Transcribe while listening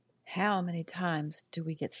How many times do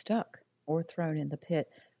we get stuck or thrown in the pit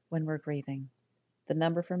when we're grieving? The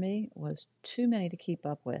number for me was too many to keep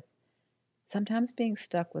up with. Sometimes being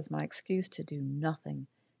stuck was my excuse to do nothing,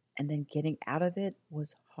 and then getting out of it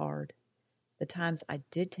was hard. The times I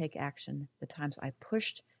did take action, the times I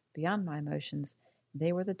pushed beyond my emotions,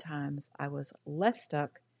 they were the times I was less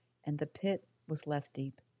stuck and the pit was less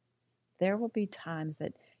deep. There will be times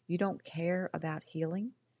that you don't care about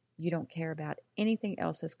healing, you don't care about anything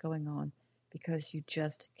else that's going on because you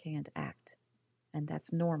just can't act. And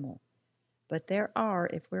that's normal. But there are,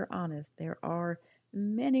 if we're honest, there are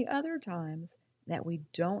many other times that we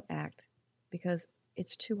don't act because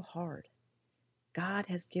it's too hard. God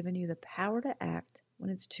has given you the power to act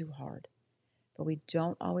when it's too hard, but we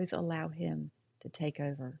don't always allow Him to take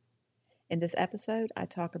over. In this episode, I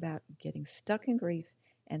talk about getting stuck in grief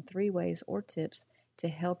and three ways or tips to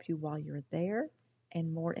help you while you're there,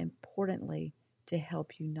 and more importantly, to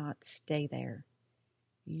help you not stay there.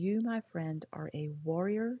 You, my friend, are a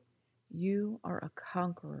warrior. You are a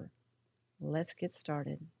conqueror. Let's get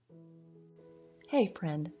started. Hey,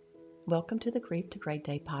 friend. Welcome to the Grief to Great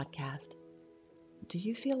Day podcast. Do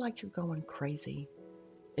you feel like you're going crazy?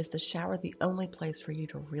 Is the shower the only place for you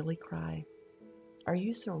to really cry? Are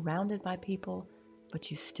you surrounded by people, but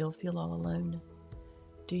you still feel all alone?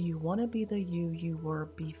 Do you want to be the you were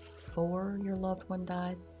before your loved one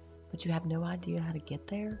died, but you have no idea how to get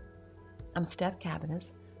there? I'm Steph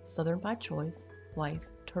Cabanis, Southern by choice, wife,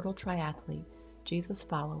 turtle triathlete, Jesus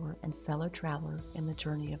follower, and fellow traveler in the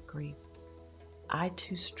journey of grief. I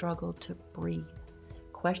too struggled to breathe,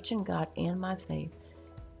 questioned God and my faith,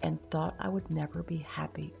 and thought I would never be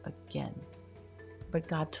happy again. But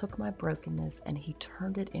God took my brokenness and He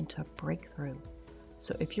turned it into a breakthrough.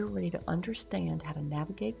 So if you're ready to understand how to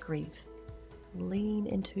navigate grief, lean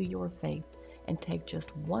into your faith and take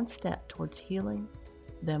just one step towards healing,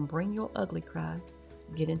 then bring your ugly cry,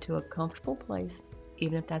 get into a comfortable place,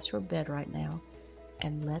 even if that's your bed right now,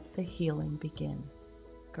 and let the healing begin.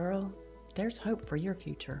 Girl, there's hope for your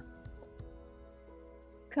future.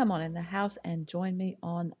 Come on in the house and join me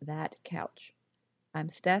on that couch. I'm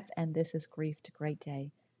Steph, and this is Grief to Great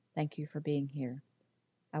Day. Thank you for being here.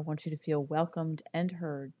 I want you to feel welcomed and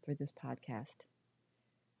heard through this podcast.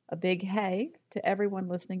 A big hey to everyone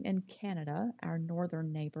listening in Canada, our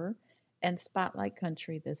northern neighbor, and Spotlight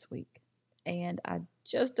Country this week. And I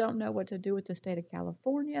just don't know what to do with the state of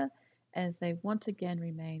California as they once again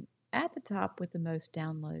remain at the top with the most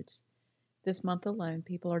downloads. This month alone,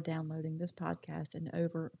 people are downloading this podcast in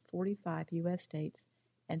over 45 U.S. states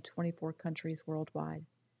and 24 countries worldwide.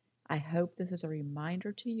 I hope this is a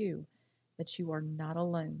reminder to you that you are not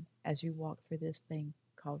alone as you walk through this thing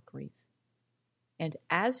called grief. And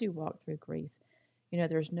as you walk through grief,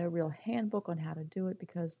 there's no real handbook on how to do it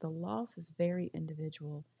because the loss is very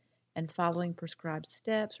individual, and following prescribed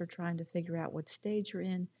steps or trying to figure out what stage you're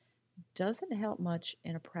in doesn't help much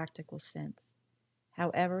in a practical sense.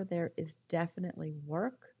 However, there is definitely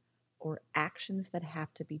work or actions that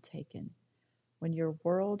have to be taken. When your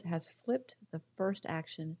world has flipped, the first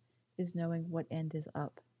action is knowing what end is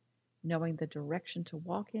up, knowing the direction to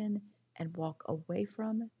walk in and walk away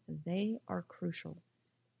from. They are crucial.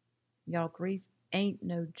 Y'all, grief ain't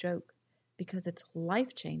no joke because it's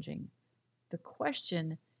life changing. The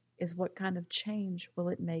question is, what kind of change will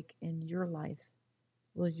it make in your life?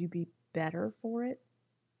 Will you be better for it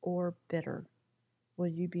or bitter? Will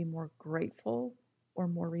you be more grateful or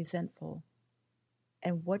more resentful?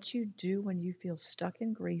 And what you do when you feel stuck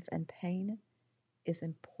in grief and pain is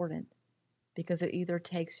important because it either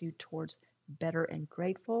takes you towards better and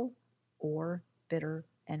grateful or bitter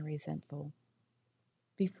and resentful.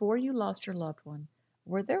 Before you lost your loved one,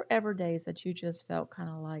 were there ever days that you just felt kind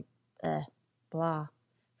of like, blah,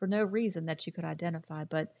 for no reason that you could identify,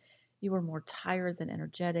 but you were more tired than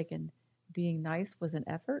energetic and being nice was an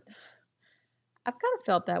effort? I've kind of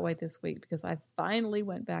felt that way this week because I finally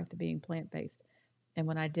went back to being plant based. And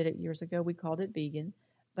when I did it years ago, we called it vegan.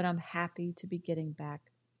 But I'm happy to be getting back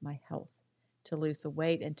my health, to lose the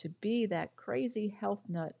weight, and to be that crazy health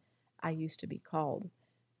nut I used to be called.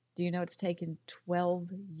 Do you know it's taken 12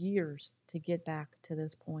 years to get back to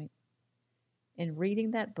this point? In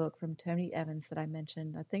reading that book from Tony Evans that I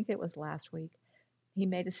mentioned, I think it was last week, he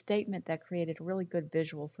made a statement that created a really good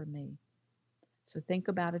visual for me. So think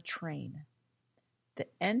about a train. The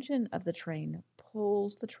engine of the train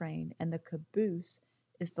pulls the train, and the caboose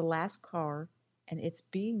is the last car, and it's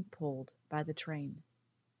being pulled by the train.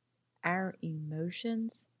 Our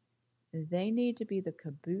emotions, they need to be the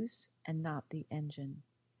caboose and not the engine.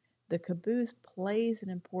 The caboose plays an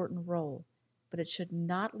important role, but it should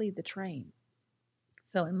not lead the train.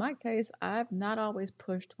 So in my case, I've not always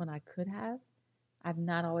pushed when I could have. I've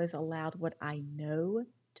not always allowed what I know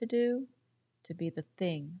to do to be the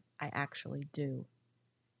thing I actually do.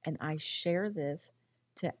 And I share this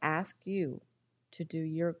to ask you to do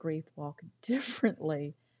your grief walk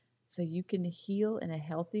differently so you can heal in a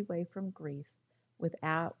healthy way from grief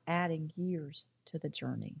without adding years to the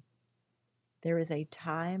journey. There is a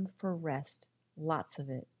time for rest, lots of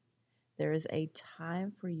it. There is a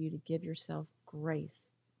time for you to give yourself grace,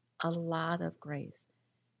 a lot of grace.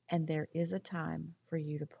 And there is a time for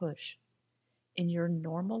you to push. In your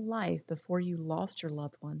normal life before you lost your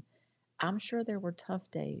loved one, I'm sure there were tough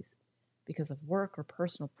days because of work or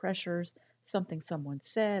personal pressures, something someone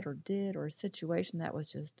said or did, or a situation that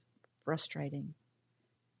was just frustrating.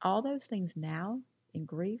 All those things now in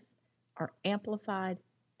grief are amplified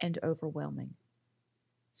and overwhelming.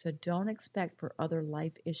 So don't expect for other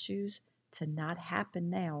life issues to not happen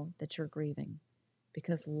now that you're grieving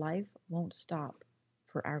because life won't stop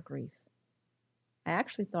for our grief. I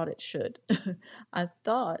actually thought it should. I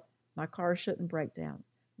thought my car shouldn't break down,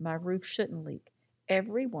 my roof shouldn't leak.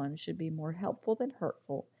 Everyone should be more helpful than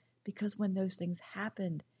hurtful because when those things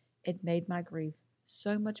happened, it made my grief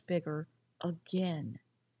so much bigger again.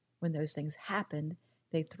 When those things happened,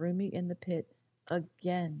 they threw me in the pit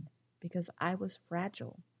again because I was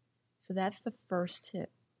fragile. So that's the first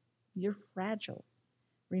tip. You're fragile.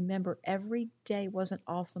 Remember, every day wasn't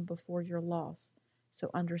awesome before your loss. So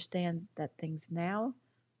understand that things now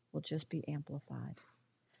will just be amplified.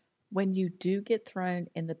 When you do get thrown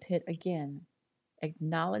in the pit again,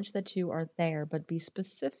 acknowledge that you are there, but be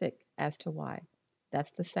specific as to why.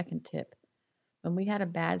 That's the second tip. When we had a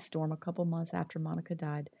bad storm a couple months after Monica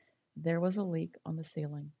died, there was a leak on the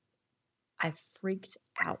ceiling. I freaked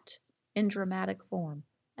out in dramatic form.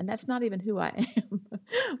 And that's not even who I am.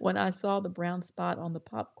 When I saw the brown spot on the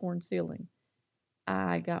popcorn ceiling,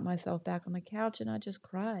 I got myself back on the couch and I just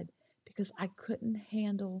cried because I couldn't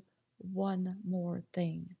handle one more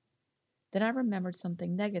thing. Then I remembered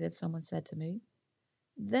something negative someone said to me.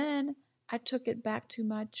 Then I took it back to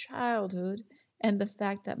my childhood and the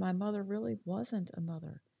fact that my mother really wasn't a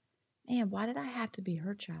mother. Man, why did I have to be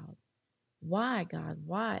her child? Why, God,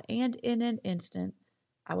 why? And in an instant,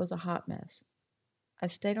 I was a hot mess. I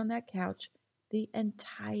stayed on that couch the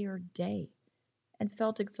entire day and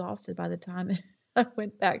felt exhausted by the time I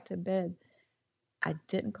went back to bed. I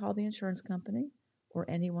didn't call the insurance company or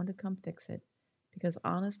anyone to come fix it because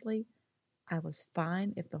honestly, I was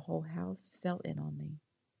fine if the whole house fell in on me.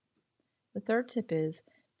 The third tip is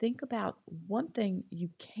think about one thing you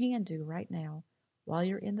can do right now while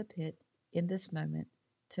you're in the pit in this moment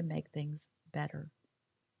to make things better.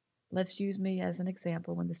 Let's use me as an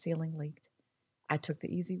example when the ceiling leaked. I took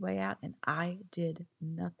the easy way out and I did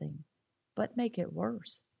nothing but make it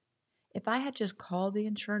worse. If I had just called the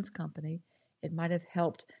insurance company, it might have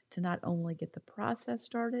helped to not only get the process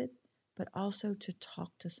started, but also to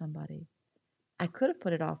talk to somebody. I could have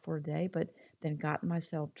put it off for a day, but then gotten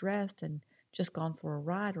myself dressed and just gone for a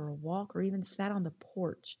ride or a walk or even sat on the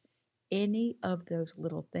porch. Any of those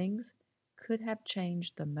little things could have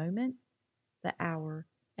changed the moment, the hour,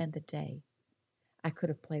 and the day. I could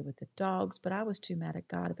have played with the dogs, but I was too mad at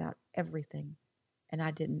God about everything, and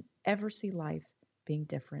I didn't ever see life being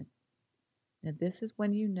different. Now, this is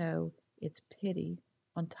when you know it's pity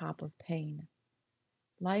on top of pain.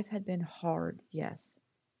 Life had been hard, yes,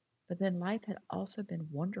 but then life had also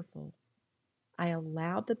been wonderful. I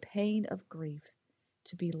allowed the pain of grief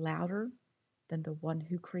to be louder than the one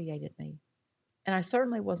who created me. And I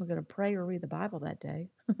certainly wasn't going to pray or read the Bible that day.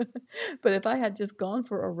 But if I had just gone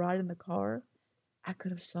for a ride in the car, I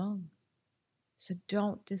could have sung. So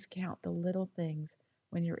don't discount the little things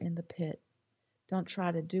when you're in the pit. Don't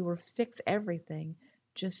try to do or fix everything.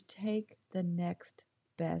 Just take the next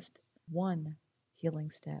best one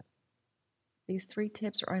healing step. These three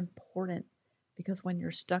tips are important because when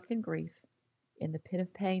you're stuck in grief, in the pit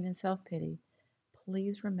of pain and self pity,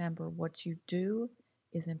 please remember what you do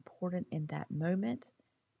is important in that moment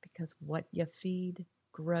because what you feed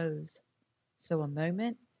grows. So a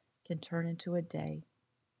moment can turn into a day,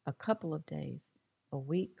 a couple of days, a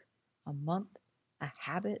week, a month, a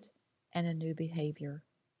habit, and a new behavior.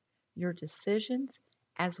 Your decisions,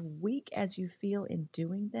 as weak as you feel in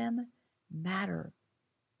doing them, matter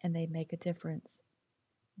and they make a difference.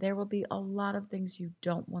 There will be a lot of things you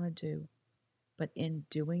don't want to do, but in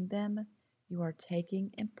doing them, you are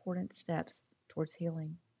taking important steps towards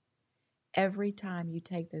healing. Every time you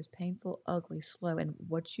take those painful, ugly, slow, and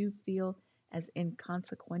what you feel as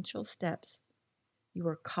inconsequential steps, you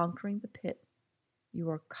are conquering the pit. You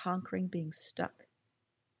are conquering being stuck,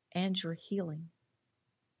 and you're healing.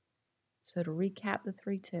 So, to recap the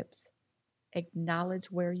 3 tips: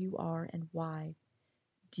 acknowledge where you are and why.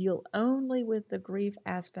 Deal only with the grief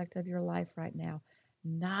aspect of your life right now,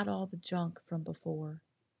 not all the junk from before.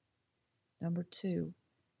 Number 2,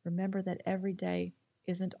 remember that every day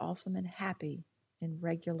isn't awesome and happy in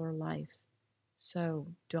regular life. So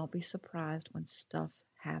don't be surprised when stuff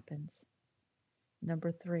happens.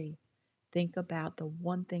 Number 3, think about the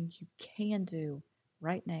one thing you can do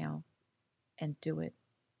right now and do it.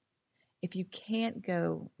 If you can't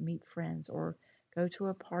go meet friends or go to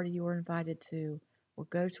a party you were invited to or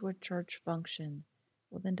go to a church function,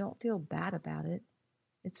 well, then don't feel bad about it.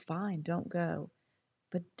 It's fine, don't go.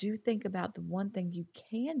 But do think about the one thing you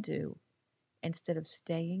can do instead of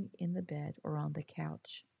staying in the bed or on the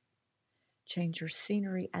couch. Change your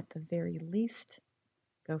scenery at the very least.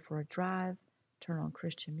 Go for a drive, turn on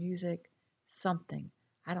Christian music, something.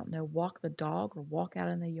 I don't know, walk the dog or walk out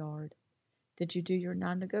in the yard. Did you do your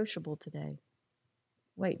non negotiable today?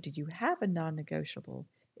 Wait, do you have a non negotiable?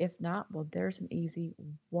 If not, well, there's an easy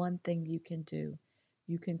one thing you can do.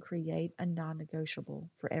 You can create a non negotiable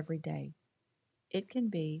for every day. It can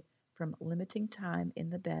be from limiting time in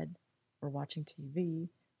the bed or watching TV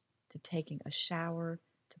to taking a shower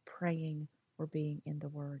to praying or being in the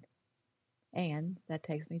Word. And that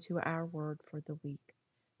takes me to our word for the week.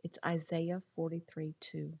 It's Isaiah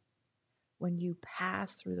 43:2. When you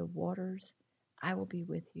pass through the waters, I will be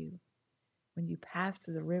with you. When you pass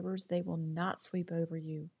through the rivers, they will not sweep over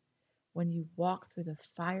you. When you walk through the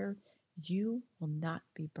fire, you will not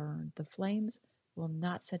be burned. The flames will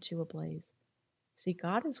not set you ablaze. See,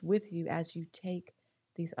 God is with you as you take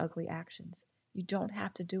these ugly actions. You don't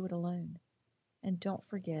have to do it alone. And don't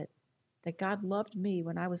forget that God loved me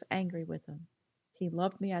when I was angry with Him. He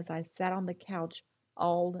loved me as I sat on the couch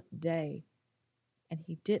all day. And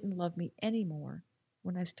He didn't love me anymore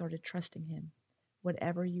when I started trusting Him.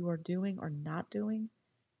 Whatever you are doing or not doing,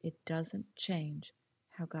 it doesn't change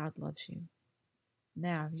how God loves you.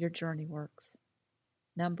 Now, your journey works.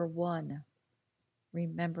 Number 1,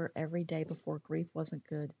 remember every day before grief wasn't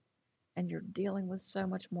good. And you're dealing with so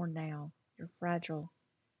much more now. You're fragile.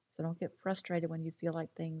 So don't get frustrated when you feel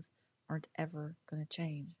like things aren't ever going to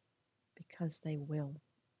change, because they will.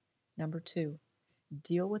 Number 2,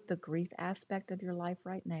 deal with the grief aspect of your life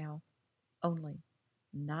right now only,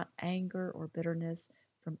 not anger or bitterness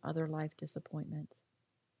from other life disappointments.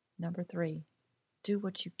 Number 3, do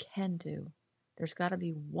what you can do. There's got to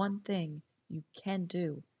be one thing you can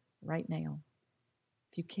do right now.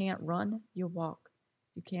 If you can't run, you walk.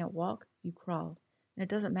 If you can't walk, you crawl. And it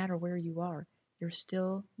doesn't matter where you are, you're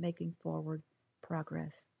still making forward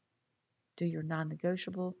progress. Do your non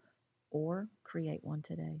negotiable or create one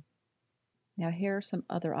today. Now, here are some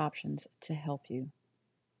other options to help you.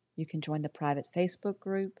 You can join the private Facebook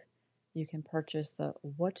group. You can purchase the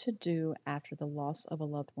What to Do After the Loss of a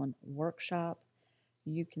Loved One workshop.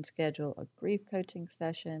 You can schedule a grief coaching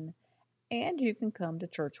session, and you can come to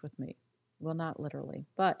church with me. Well, not literally,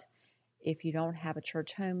 but if you don't have a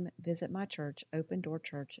church home, visit my church,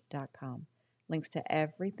 opendoorchurch.com. Links to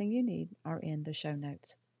everything you need are in the show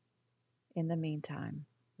notes. In the meantime,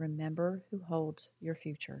 remember who holds your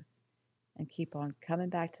future, and keep on coming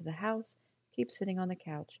back to the house, keep sitting on the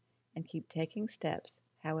couch, and keep taking steps,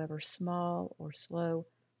 however small or slow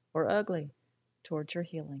or ugly, towards your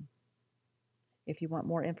healing. If you want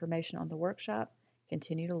more information on the workshop,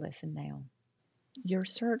 continue to listen now. Your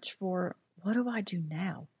search for what do I do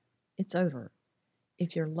now? It's over.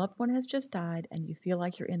 If your loved one has just died and you feel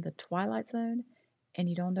like you're in the twilight zone and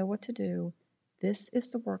you don't know what to do, this is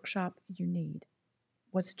the workshop you need.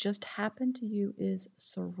 What's just happened to you is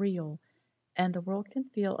surreal, and the world can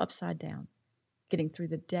feel upside down. Getting through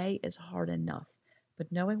the day is hard enough,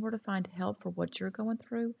 but knowing where to find help for what you're going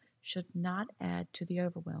through should not add to the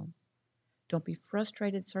overwhelm. Don't be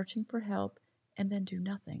frustrated searching for help and then do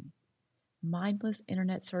nothing. Mindless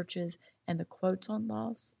internet searches and the quotes on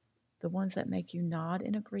loss, the ones that make you nod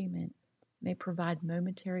in agreement, may provide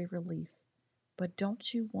momentary relief, but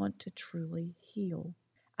don't you want to truly heal?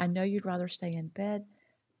 I know you'd rather stay in bed,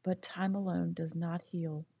 but time alone does not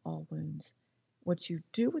heal all wounds. What you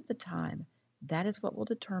do with the time, that is what will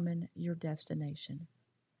determine your destination.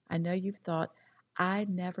 I know you've thought, I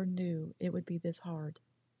never knew it would be this hard,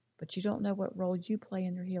 but you don't know what role you play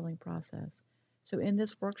in your healing process. So in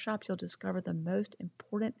this workshop, you'll discover the most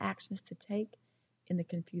important actions to take in the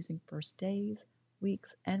confusing first days,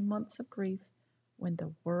 weeks, and months of grief when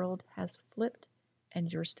the world has flipped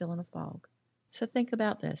and you're still in a fog. So think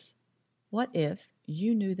about this. What if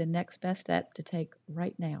you knew the next best step to take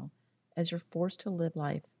right now as you're forced to live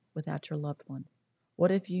life without your loved one?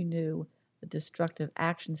 What if you knew the destructive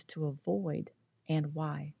actions to avoid and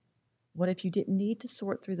why? What if you didn't need to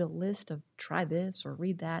sort through the list of try this or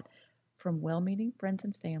read that from well meaning friends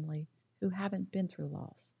and family who haven't been through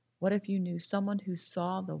loss? What if you knew someone who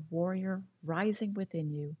saw the warrior rising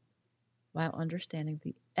within you while understanding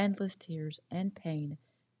the endless tears and pain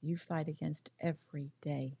you fight against every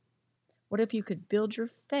day? What if you could build your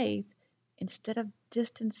faith instead of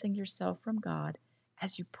distancing yourself from God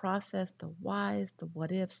as you process the whys, the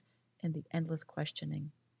what ifs, and the endless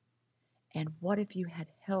questioning? And what if you had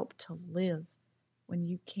help to live when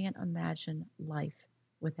you can't imagine life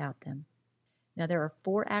without them? Now, there are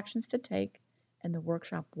 4 actions to take, and the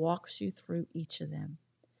workshop walks you through each of them.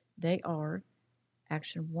 They are: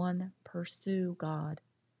 action 1, pursue God.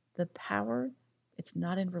 The power, it's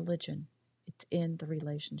not in religion, it's in the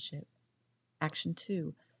relationship. Action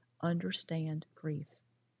 2, understand grief.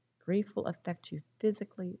 Grief will affect you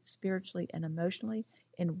physically, spiritually, and emotionally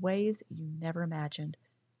in ways you never imagined.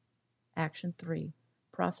 Action 3,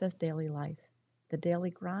 process daily life. The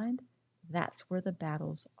daily grind, that's where the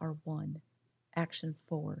battles are won. Action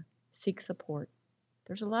 4, seek support.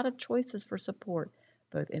 There's a lot of choices for support,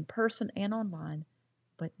 both in person and online,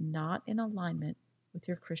 but not in alignment with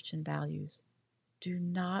your Christian values. Do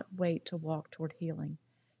not wait to walk toward healing.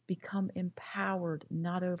 Become empowered,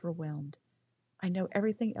 not overwhelmed. I know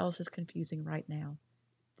everything else is confusing right now.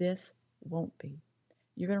 This won't be.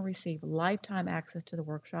 You're going to receive lifetime access to the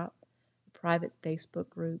workshop, a private Facebook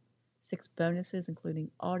group, 6 bonuses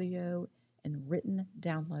including audio and written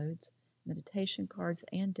downloads, meditation cards,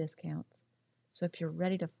 and discounts. So if you're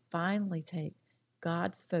ready to finally take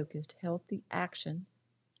God-focused, healthy action,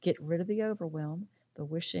 get rid of the overwhelm, the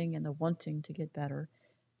wishing and the wanting to get better,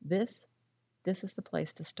 this is the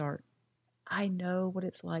place to start. I know what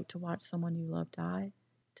it's like to watch someone you love die,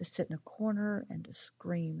 to sit in a corner and to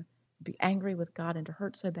scream, be angry with God, and to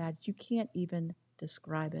hurt so bad you can't even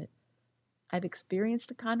describe it. I've experienced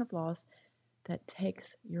the kind of loss that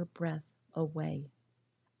takes your breath away.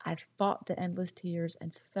 I've fought the endless tears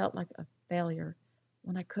and felt like a failure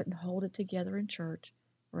when I couldn't hold it together in church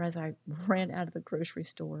or as I ran out of the grocery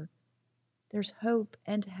store. There's hope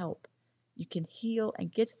and help. You can heal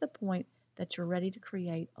and get to the point that you're ready to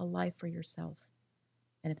create a life for yourself.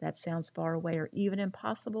 And if that sounds far away or even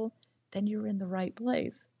impossible, then you're in the right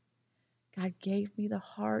place. God gave me the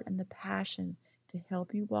heart and the passion to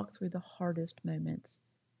help you walk through the hardest moments.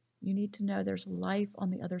 You need to know there's life on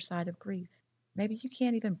the other side of grief. Maybe you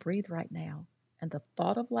can't even breathe right now, and the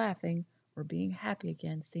thought of laughing or being happy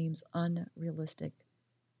again seems unrealistic.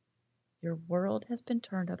 Your world has been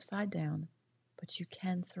turned upside down, but you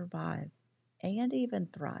can survive and even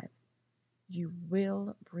thrive. You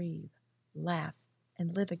will breathe, laugh,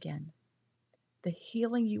 and live again. The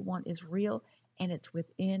healing you want is real, and it's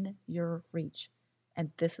within your reach.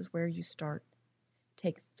 And this is where you start.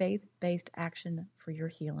 Take faith-based action for your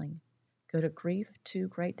healing. Go to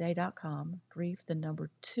grief2greatday.com, grief the number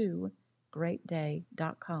 2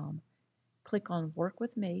 greatday.com. Click on Work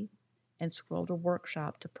With Me and scroll to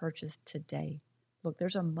Workshop to purchase today. Look,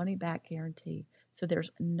 there's a money-back guarantee, so there's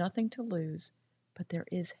nothing to lose, but there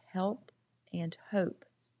is help and hope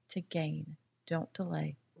to gain. Don't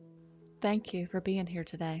delay. Thank you for being here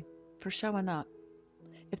today, for showing up.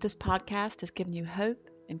 If this podcast has given you hope,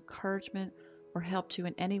 encouragement, or helped you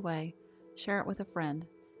in any way, share it with a friend,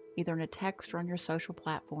 either in a text or on your social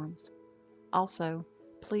platforms. Also,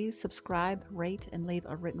 please subscribe, rate, and leave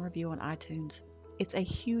a written review on iTunes. It's a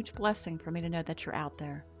huge blessing for me to know that you're out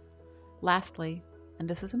there. Lastly, and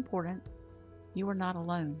this is important, you are not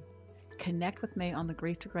alone. Connect with me on the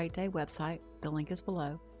Grief to Great Day website, the link is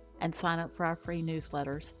below, and sign up for our free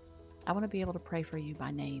newsletters. I want to be able to pray for you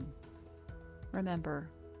by name. Remember,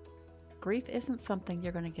 grief isn't something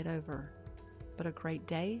you're going to get over, but a great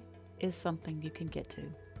day is something you can get to.